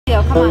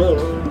Cleo,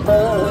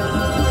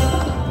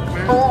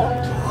 come on.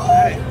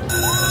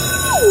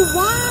 Oh,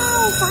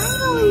 wow,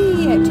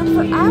 finally. It took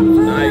forever.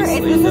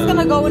 Nice, this is going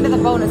to go into the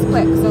bonus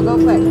quick, so go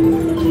quick.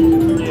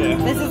 Yeah.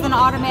 This is an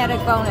automatic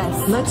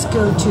bonus. Let's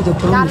go to the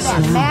bonus. Got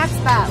it at max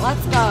bet.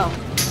 Let's go.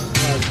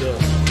 Let's do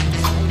it.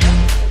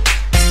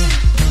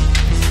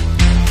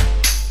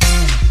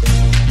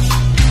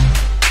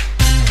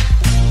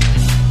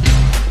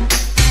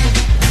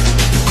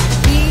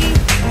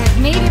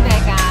 Made it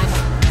back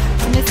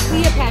on Miss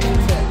Cleopatra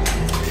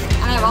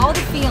and I have all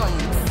the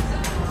feelings.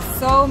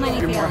 So many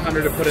feelings. More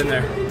 100 to put in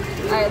there.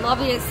 Alright,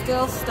 Lovey is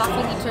still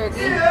stuffing the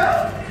turkey.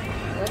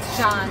 That's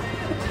John.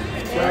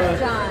 There's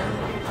John.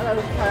 Oh, that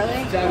was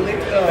Charlie? John,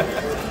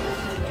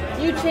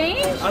 you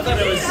changed? I thought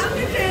it was.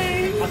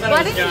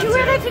 Why didn't you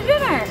wear that to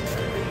dinner?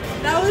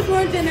 That was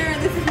more dinner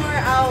and this is more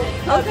out.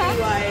 Okay.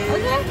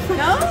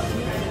 No?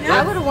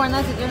 I would have worn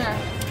that to dinner.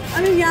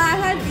 I mean, yeah, I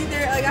had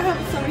either, like, I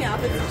have so many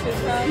outfits to choose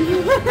from.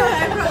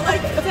 I brought like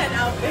 10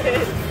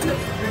 outfits.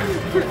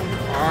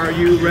 Are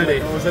you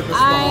ready? I was at the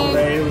spa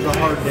day. It was a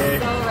hard day.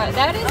 So right.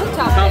 That is a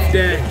tough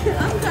day.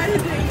 I'm tired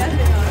of doing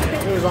nothing on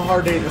it. It was a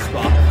hard day at the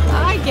spa.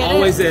 I get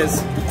Always it.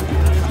 is.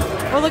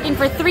 We're looking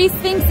for 3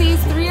 Sphinxies,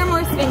 3 or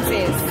more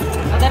Sphinxies.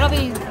 Oh, that'll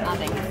be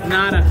nothing.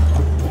 Nada.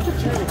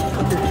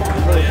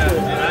 Really,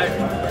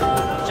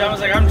 yeah. John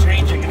was like, I'm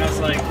changing, and I was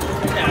like,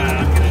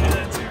 yeah, I'm gonna do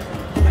that too.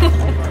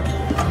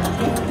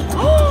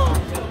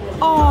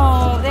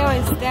 Oh,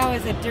 that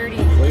was a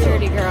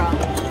dirty girl.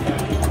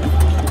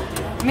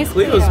 Miss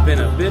Cleo's Cleo. been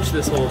a bitch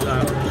this whole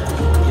time.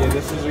 Yeah,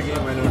 this is a game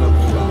I know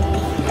nothing about.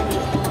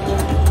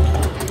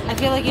 I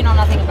feel like you know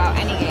nothing about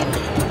any game.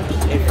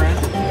 Hey, friend.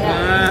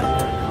 Yeah.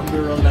 I'm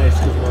being real nice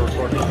because we're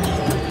recording.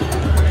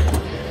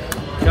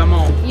 Come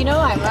on. You know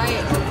I'm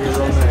right. Be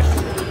real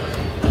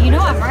nice. You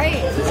know I'm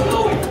right.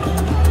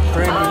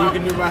 Brandon, you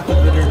can do math at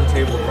the dinner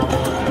table.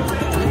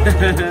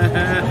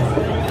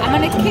 I'm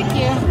gonna kick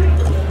you.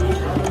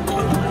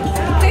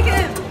 Kick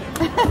him!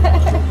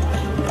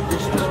 You're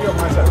supposed to be on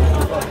my side.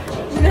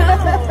 No!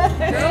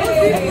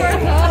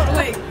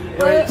 Wait,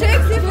 we're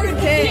chicks if we're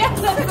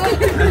chicks.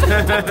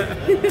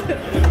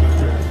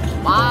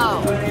 Wow.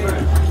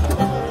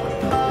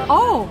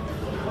 Oh.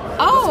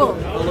 Oh.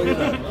 Look at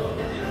that.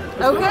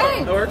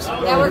 Okay. That works?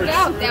 That worked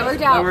out. That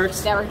worked out. That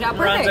works. That worked out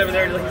Ron's perfect. over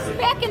there. Like,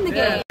 Back in the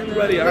game.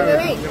 Ready? All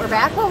right. Wait. We're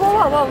back? Whoa, whoa,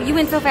 whoa, whoa. You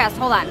went so fast.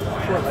 Hold on.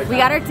 We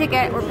got our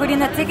ticket. We're putting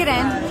the ticket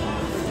in.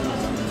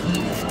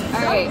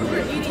 All right.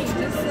 We're eating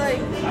just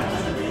like...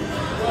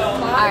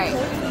 Alright.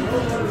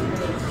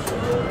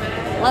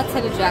 Let's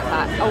hit a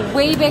jackpot. A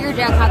way bigger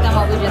jackpot than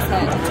what we just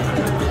hit.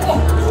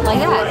 Like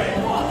that.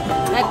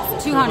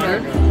 That's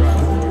 200.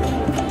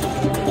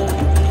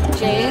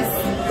 Jay's,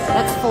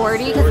 that's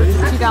 40 because it's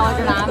 $2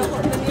 a non.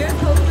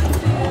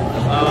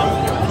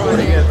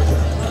 Pretty good.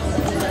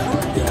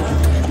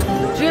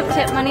 Do you have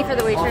tip money for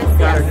the waitress?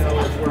 Yes.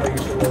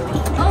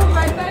 Oh,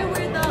 right by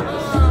where the,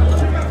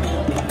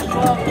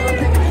 well, what was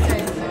I gonna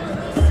say?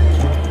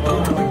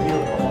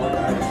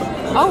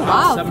 Oh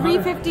wow,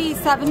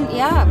 357.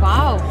 Yeah,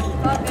 wow.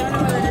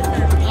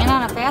 And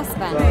on a fast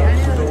spin.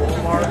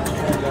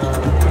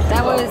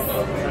 That was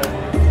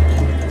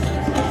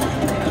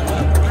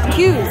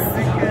Q's.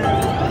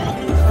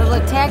 The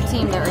little tag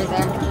team that right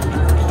there.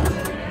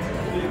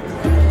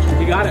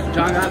 You got it.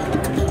 John got it.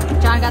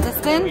 John got the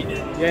spin?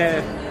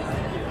 Yeah.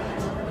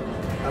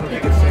 I don't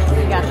think it's safe.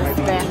 He got the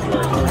spin.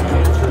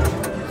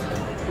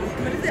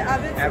 What is it?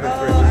 Avid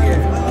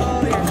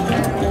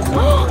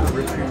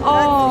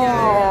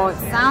Oh, it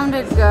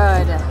sounded good.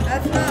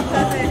 That's not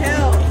Pleasant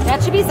Hill. That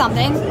should be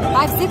something.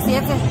 560.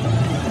 That's a,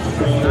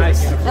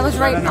 Nice. that was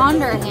right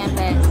under a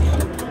handbag.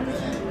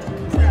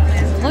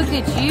 Look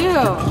at you.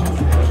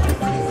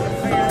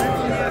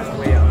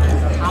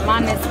 I'm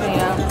on this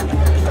video.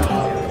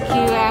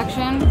 Cue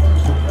action.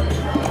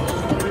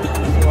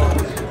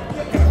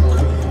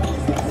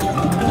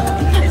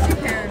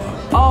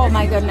 Oh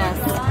my goodness.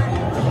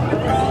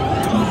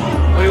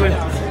 What do you win?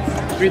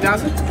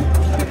 3,000?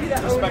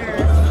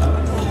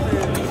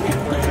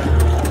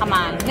 Come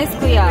on, Miss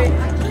Cleo.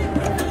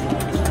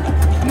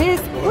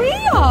 Miss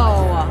Cleo.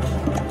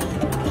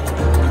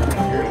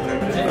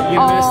 You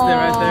missed it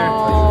right there.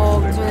 Oh,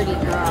 dirty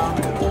girl.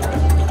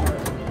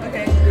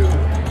 Okay.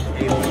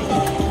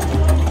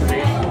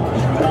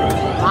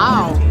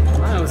 Wow,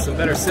 that was some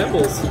better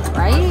symbols.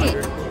 Right?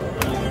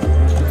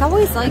 It's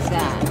always like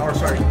that. Oh,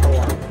 sorry. Go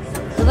on.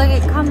 So like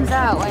it comes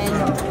out when...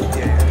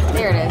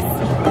 There it is.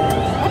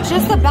 That's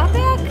just a bet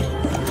back?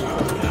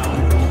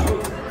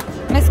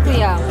 Miss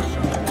Cleo.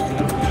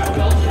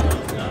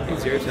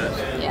 It's your touch.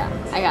 Yeah,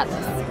 I got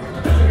this.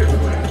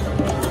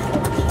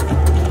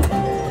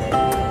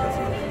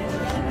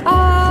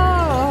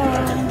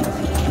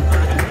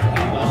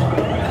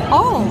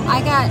 Oh,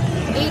 I got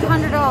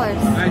 $800,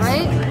 Nice.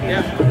 right?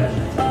 Yeah.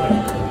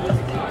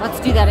 Let's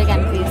do that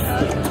again, please.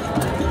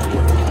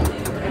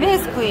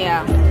 Miss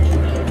Cleo.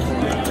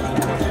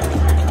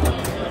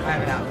 I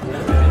have it out.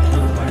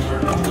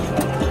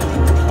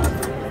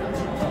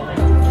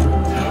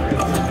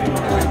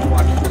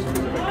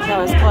 That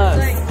was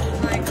close.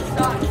 Like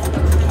stocks.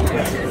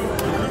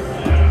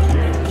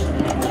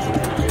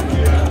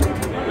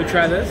 We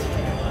try this?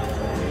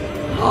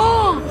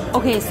 Oh!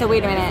 Okay, so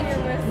wait a minute.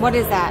 What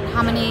is that?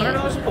 How many?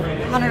 $100 a pull.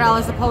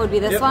 $100 a pull would be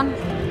this Yep. one?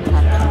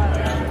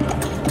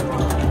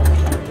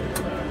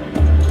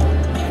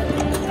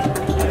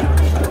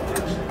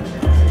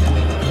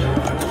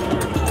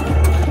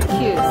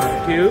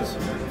 Cues?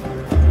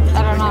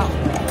 I don't know.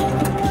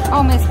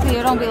 Oh, Miss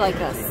Cleo, don't be like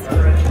this.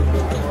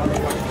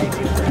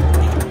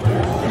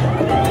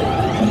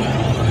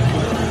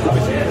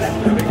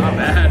 Not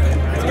bad.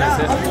 That's Yeah,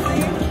 nice.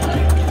 honestly,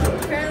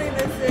 apparently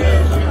this is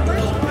how much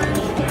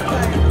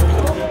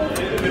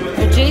more?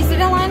 Did JC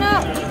to line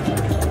up?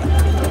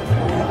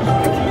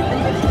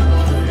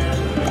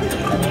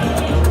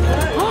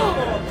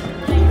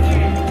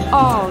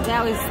 Oh,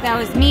 that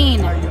was mean.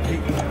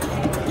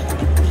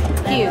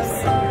 Hughes,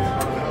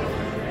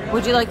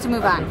 would you like to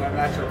move on? You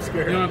want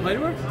to play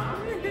more?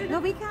 No,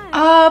 we can.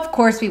 Of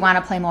course we want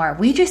to play more.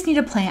 We just need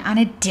to play on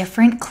a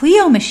different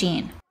Cleo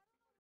machine.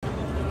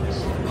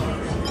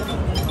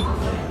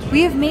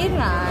 We have made it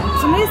on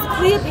somebody's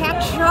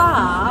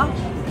Cleopatra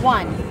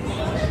 1.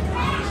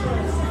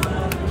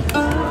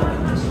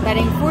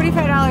 Betting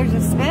 $45 a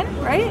spin,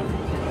 right?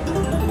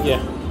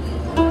 Yeah.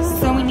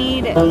 So we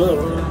need... Ooh,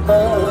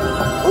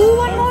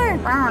 one more!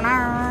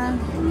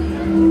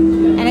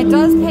 And it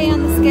does pay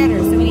on the scatter,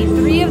 so we need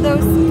 3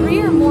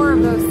 or more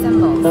of those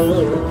symbols.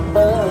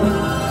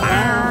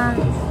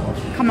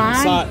 Come on.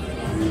 Saw it.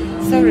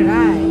 So did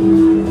I.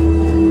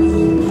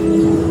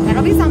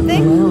 That'll be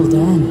something. Well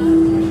done.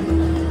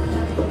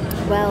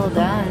 Well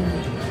done.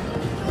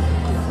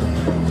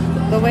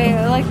 The way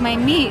I like my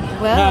meat.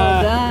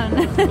 Well done.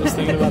 I was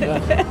thinking about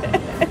that.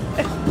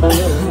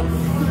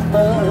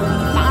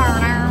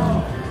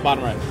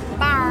 Bottom right.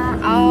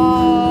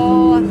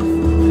 Oh,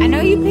 I know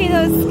you pay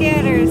those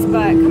scatters,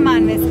 but come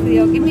on, Miss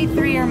Cleo, give me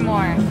 3 or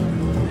more.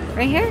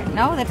 Right here?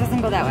 No, that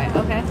doesn't go that way.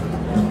 Okay.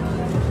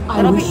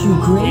 I wish you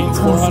great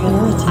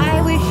prosperity.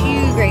 I wish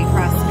you great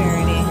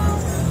prosperity.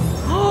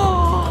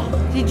 Oh,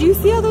 did you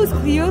see all those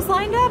Cleos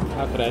lined up?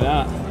 How could I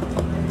not?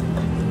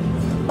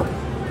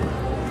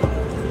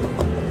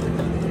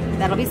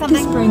 That'll be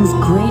something. This brings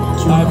great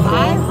joy.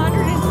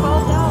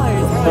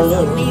 $512. That was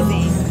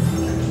amazing.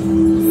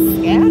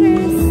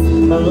 Scatters.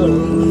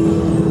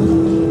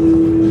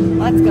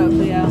 Let's go,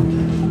 Cleo.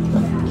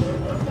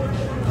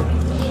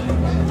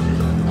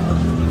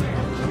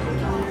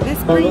 This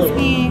brings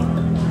me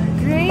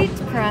great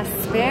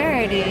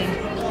prosperity.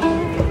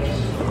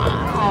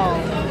 Wow.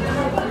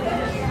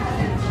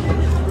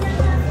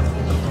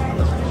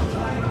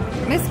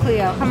 Miss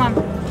Cleo, come on.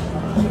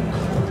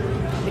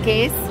 The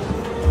case.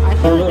 I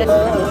feel like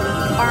that's...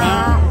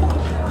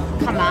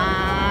 Come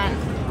on.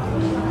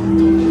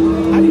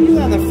 How do you do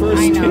that on the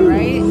first I know, two?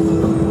 right?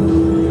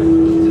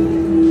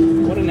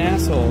 What an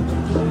asshole.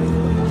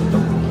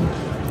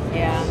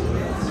 Yeah.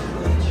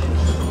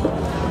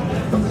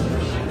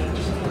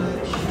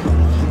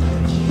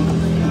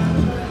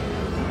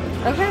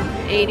 Okay,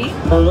 80.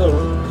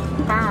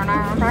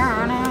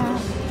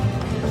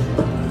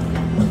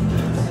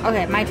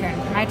 Okay, my turn.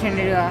 My turn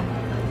to do a...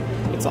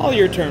 It's all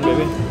your turn,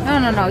 baby.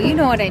 No. You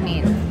know what I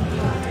mean.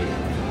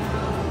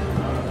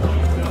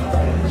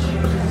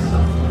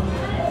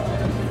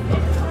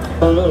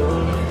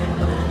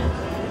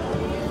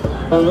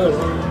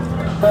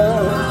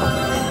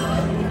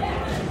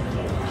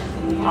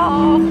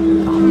 Oh,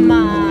 come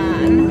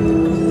on.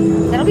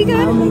 That'll be good.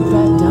 I'll make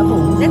that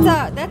double.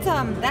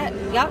 That,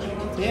 yup.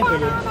 Yeah,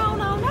 baby.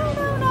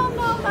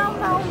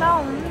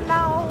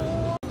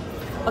 No.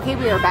 Okay,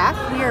 we are back.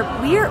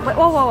 We are,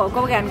 whoa,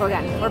 go again.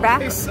 We're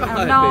back. I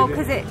saw it, No,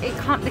 baby.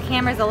 because the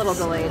camera's a little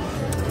delayed.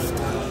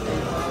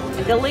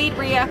 A delayed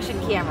reaction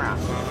camera.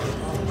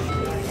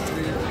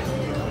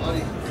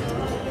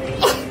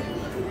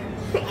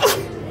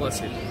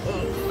 Bless you.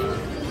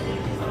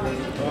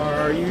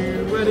 Are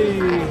you ready?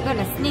 I'm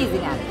gonna sneeze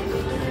again.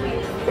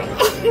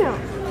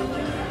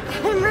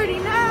 I'm ready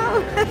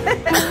now.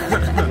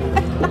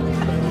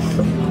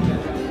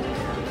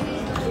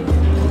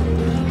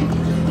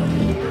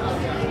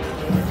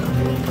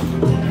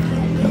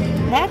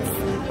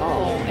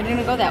 It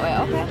didn't go that way.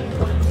 Okay.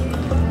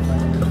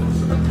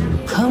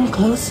 Come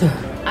closer.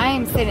 I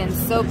am sitting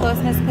so close,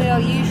 Miss Cleo.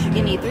 You should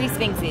give me 3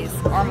 Sphinxes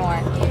or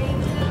more.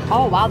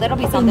 Oh wow, that'll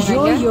be something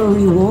Enjoy right here. your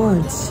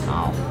rewards.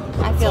 Oh,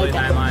 I feel like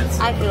only 9 lines.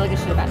 I feel like it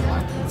should have been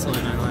more. It's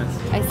only 9 lines.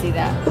 I see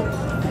that.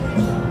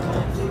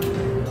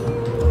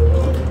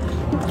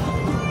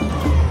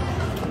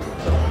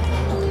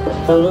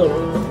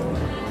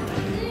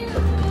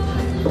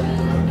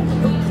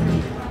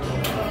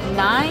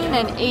 Nine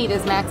and 8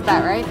 is max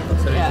bet, right?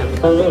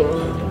 72.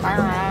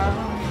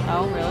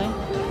 Oh, really?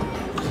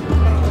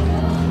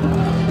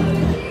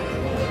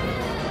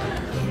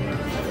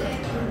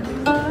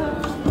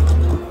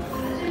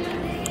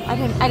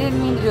 I didn't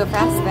mean to do a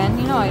fast spin.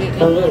 You know I didn't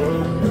mean to.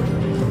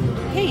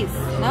 Case,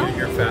 no?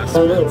 You're fast.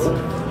 Spins.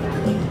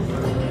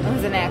 It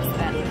was an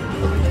accident.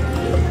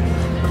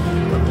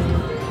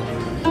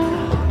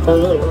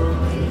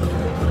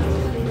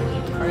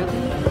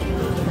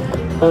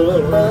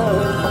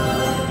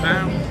 Bow,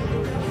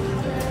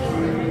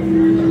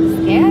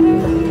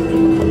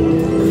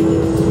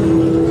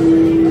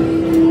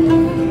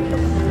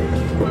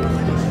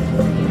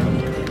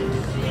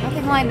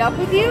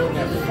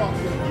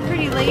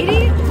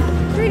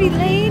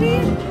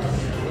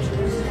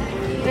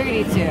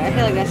 32. I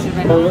feel like that should have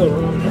been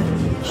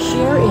more.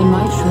 Share in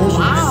my treasures.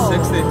 Wow.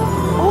 60.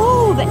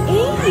 Oh, the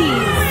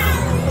 80s.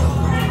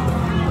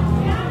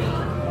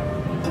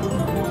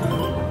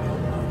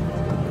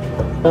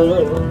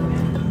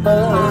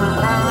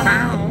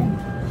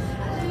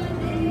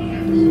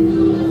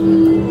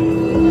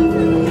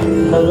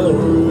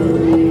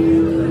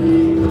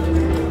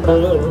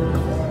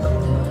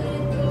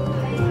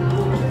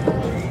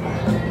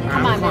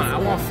 Come on, I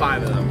want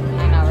 5 of them.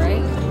 I know,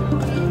 right?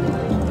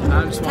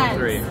 I just want Tens.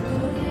 3.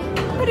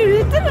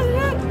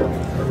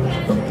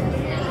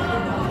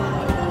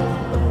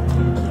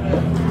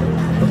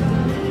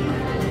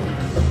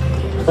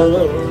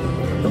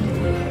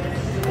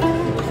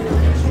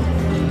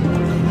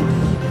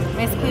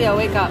 Miss Cleo,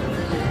 wake up.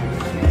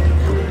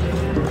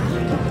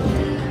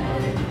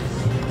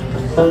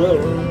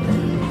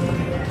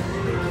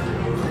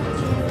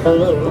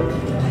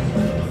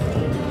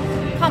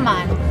 Come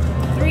on,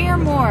 3 or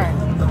more.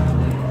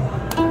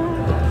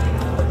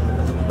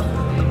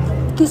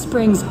 This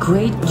brings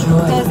great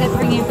joy. Does it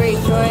bring you great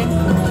joy?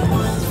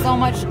 So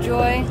much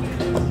joy.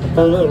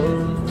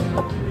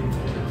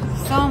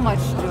 So much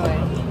joy.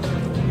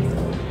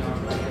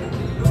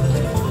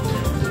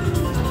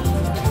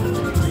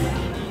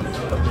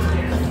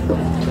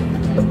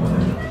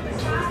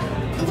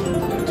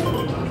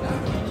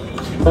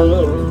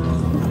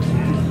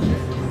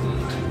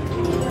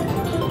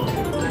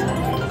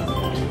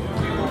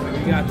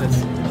 You got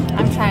this.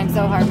 I'm trying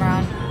so hard,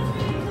 Maron.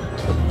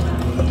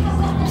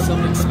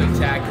 Something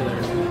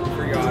spectacular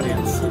for your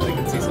audience so they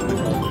can see something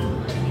cool.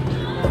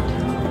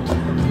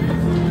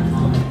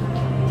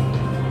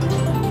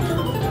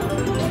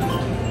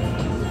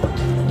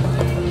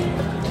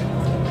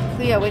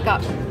 Cleo, wake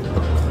up.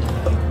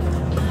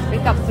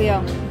 Wake up,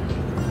 Cleo.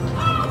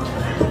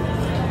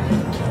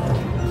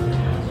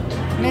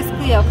 Miss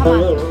Cleo, come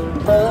on.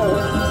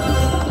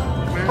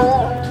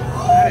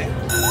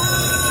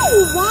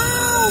 Oh,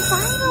 wow,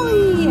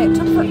 finally. It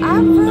took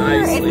forever.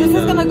 Nicely This is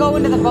done. going to go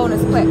into the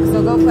bonus quick,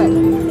 so go quick.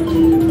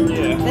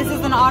 Yeah. This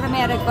is an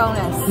automatic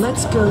bonus.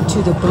 Let's go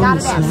to the Got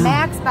bonus it at now.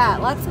 max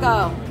bet. Let's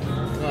go.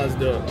 Let's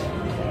do it.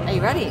 Are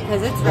you ready?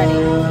 Because it's ready.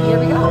 Here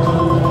we go.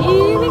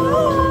 Here we go.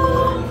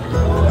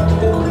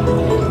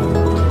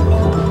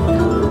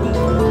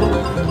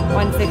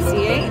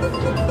 168.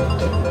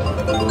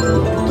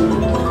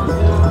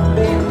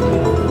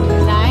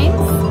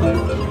 9s.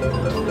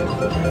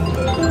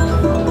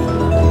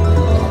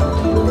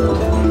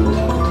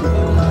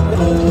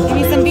 Give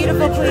me some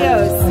beautiful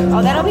Cleos.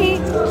 Oh, that'll be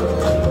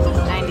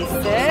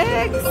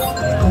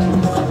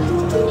 96.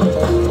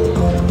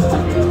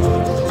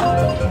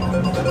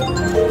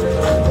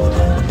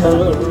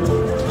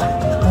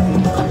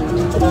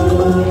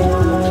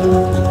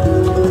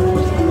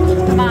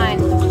 Come on,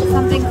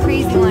 something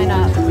crazy line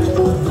up.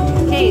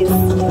 Case.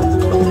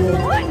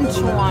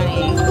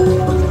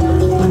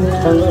 120.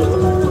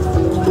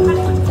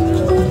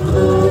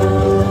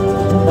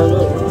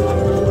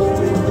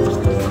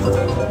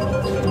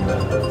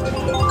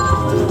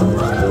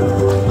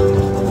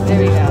 There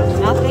we go.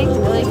 Nothing,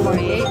 really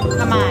 48.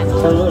 Come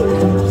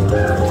on.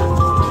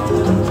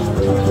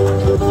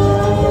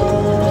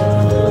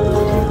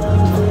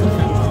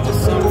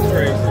 Something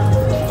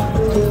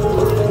crazy.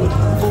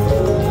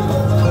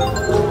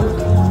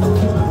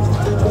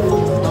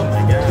 Oh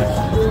my gosh.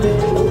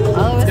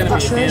 Oh, It's gonna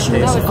be treasure.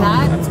 No, it's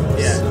not?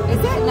 Yeah. Is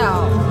it? No.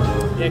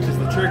 Yeah, because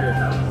the trigger.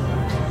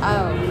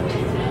 Oh.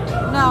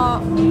 No.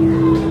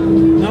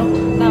 No?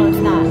 No, it's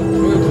not.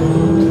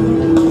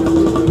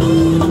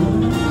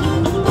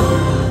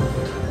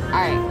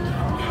 Alright.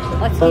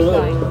 Let's keep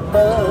going. Do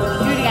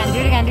it again, do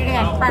it again, do it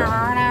again.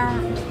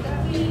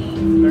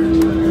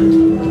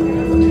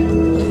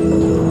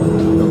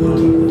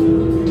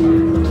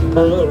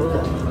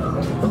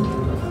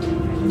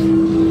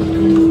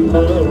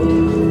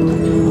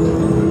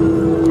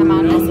 Come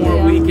on, No Miss more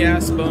Cleo. weak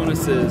ass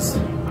bonuses.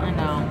 I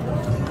know.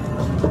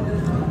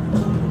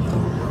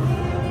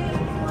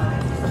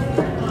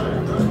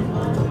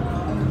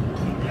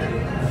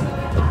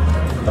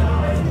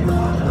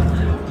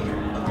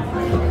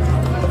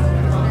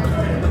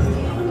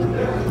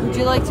 Would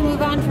you like to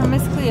move on from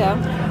Miss Cleo?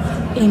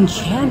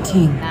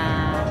 Enchanting.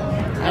 Nah.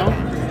 No?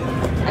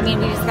 I mean,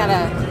 we just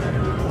gotta.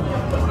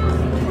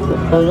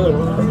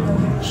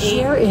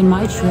 Share in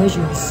my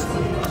treasures.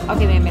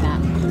 Okay, maybe not.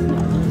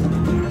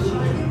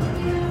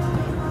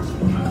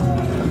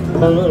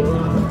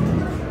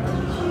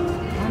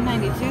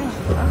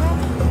 192.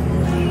 Okay.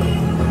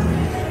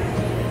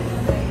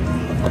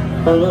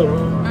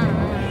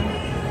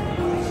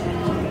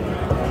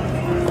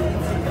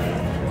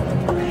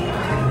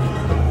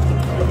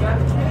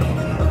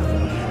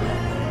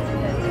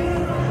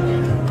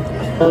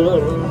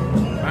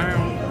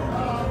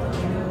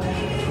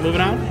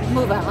 Moving on?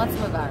 Move on. Let's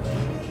move on.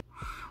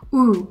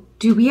 Ooh,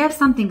 do we have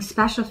something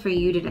special for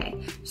you today?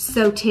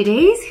 So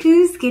today's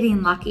Who's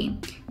Getting Lucky?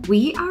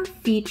 We are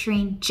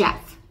featuring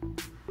Jeff.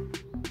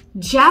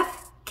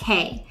 Jeff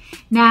K.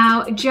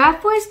 Now,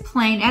 Jeff was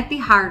playing at the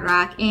Hard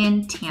Rock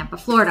in Tampa,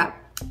 Florida.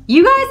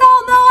 You guys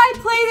all know I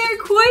play there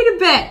quite a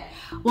bit.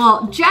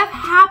 Well, Jeff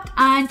hopped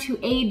onto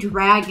a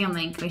Dragon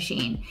Link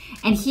machine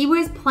and he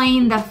was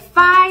playing the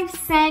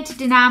 5-cent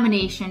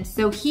denomination.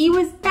 So he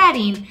was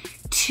betting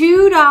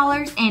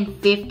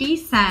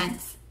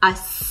 $2.50 a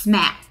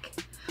smack.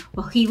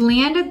 Well, he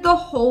landed the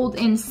hold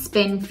and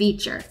spin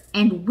feature.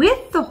 And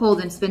with the hold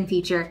and spin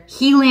feature,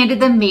 he landed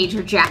the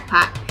major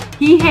jackpot.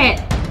 He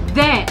hit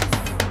this.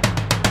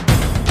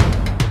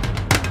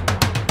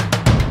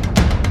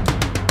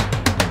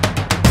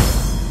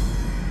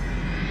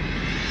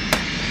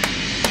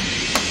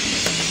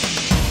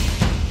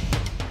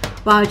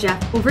 Wow,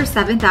 Jeff, over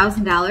 $7,000.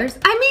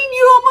 I mean,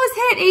 you almost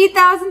hit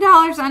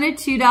 $8,000 on a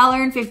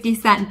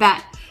 $2.50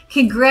 bet.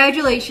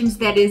 Congratulations,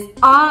 that is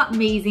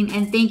amazing,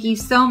 and thank you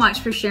so much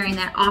for sharing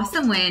that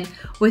awesome win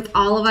with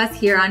all of us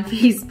here on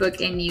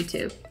Facebook and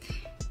YouTube.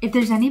 If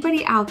there's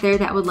anybody out there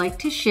that would like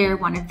to share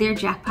one of their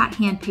jackpot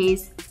hand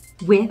pays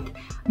with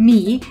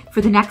me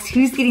for the next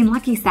Who's Getting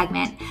Lucky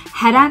segment,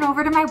 head on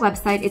over to my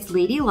website. It's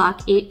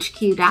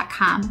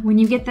ladyluckhq.com. When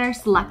you get there,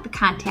 select the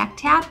contact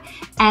tab,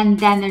 and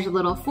then there's a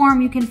little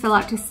form you can fill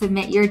out to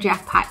submit your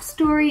jackpot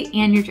story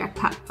and your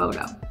jackpot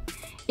photo.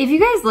 If you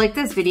guys like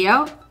this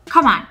video,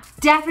 come on,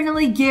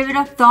 definitely give it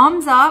a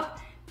thumbs up,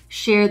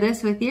 share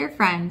this with your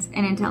friends,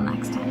 and until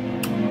next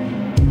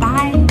time,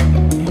 bye.